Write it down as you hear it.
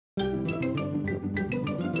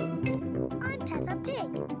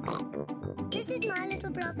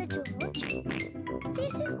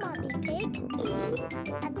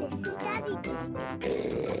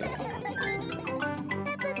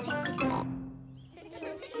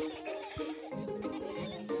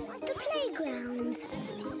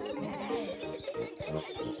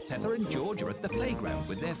Peppa and George are at the playground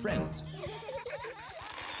with their friends.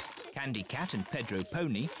 Candy Cat and Pedro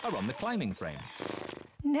Pony are on the climbing frame.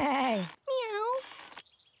 Nay. Meow.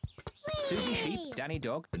 Susie Sheep, Danny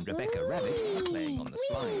Dog and Rebecca Rabbit are playing on the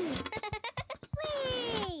slide.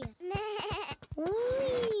 Wee.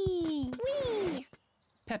 Wee.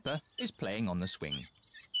 Peppa is playing on the swing.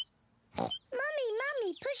 Mummy,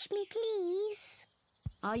 push me, please.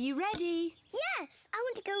 Are you ready? Yes, I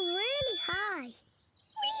want to go really high.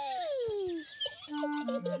 Whee!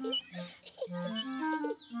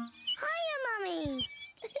 Hiya, Mummy.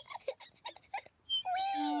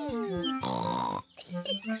 Whee!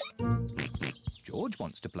 George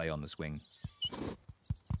wants to play on the swing.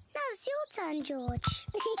 Now it's your turn, George.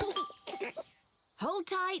 Hold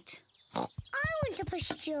tight. I want to push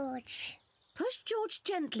George. Push George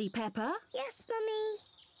gently, Peppa. Yes, Mummy.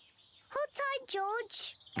 Hold tight,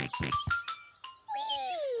 George.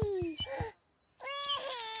 Whee!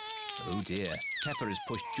 Oh dear, Peppa has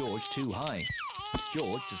pushed George too high.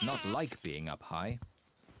 George does not like being up high.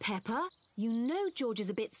 Peppa, you know George is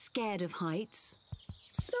a bit scared of heights.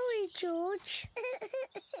 Sorry, George.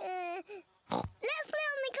 Let's play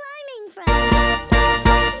on the climbing frame.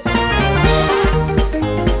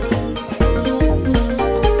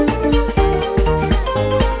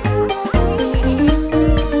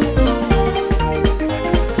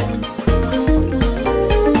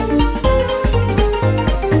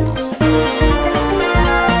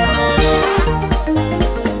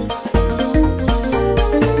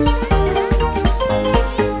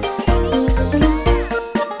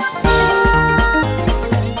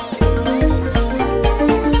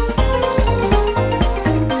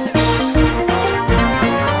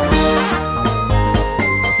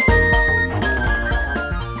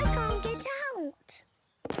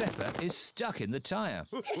 Stuck in the tyre.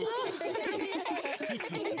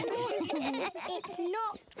 It's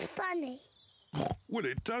not funny. Well,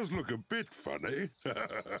 it does look a bit funny.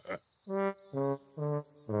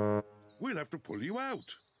 We'll have to pull you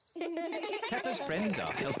out. Peppa's friends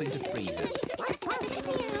are helping to free her.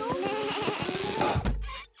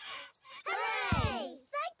 Hooray!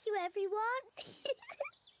 Thank you, everyone.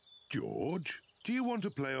 George, do you want to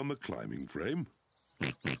play on the climbing frame?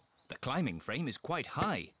 The climbing frame is quite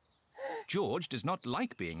high. George does not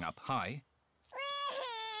like being up high.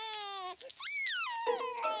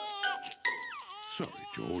 Sorry,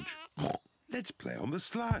 George. Let's play on the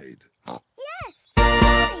slide. Yes!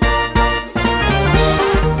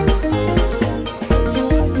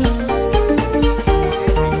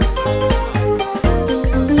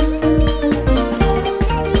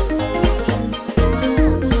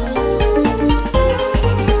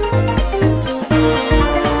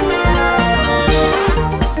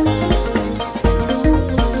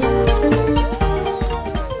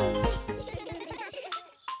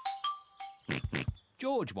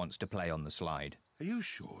 George wants to play on the slide. Are you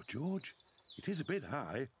sure, George? It is a bit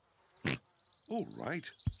high. All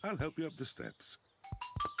right, I'll help you up the steps.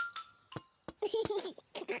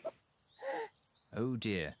 Oh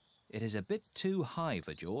dear, it is a bit too high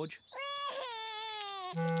for George.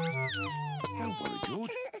 Don't worry,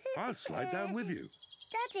 George. I'll slide down with you.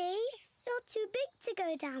 Daddy, you're too big to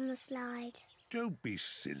go down the slide. Don't be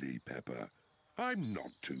silly, Peppa. I'm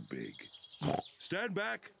not too big. Stand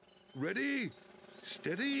back. Ready?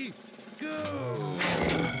 Steady. Go!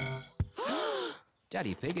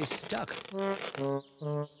 Daddy Pig is stuck.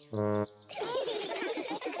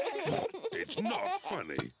 It's not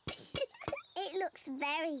funny. It looks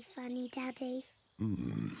very funny, Daddy.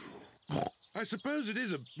 I suppose it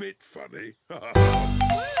is a bit funny. We'll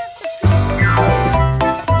have to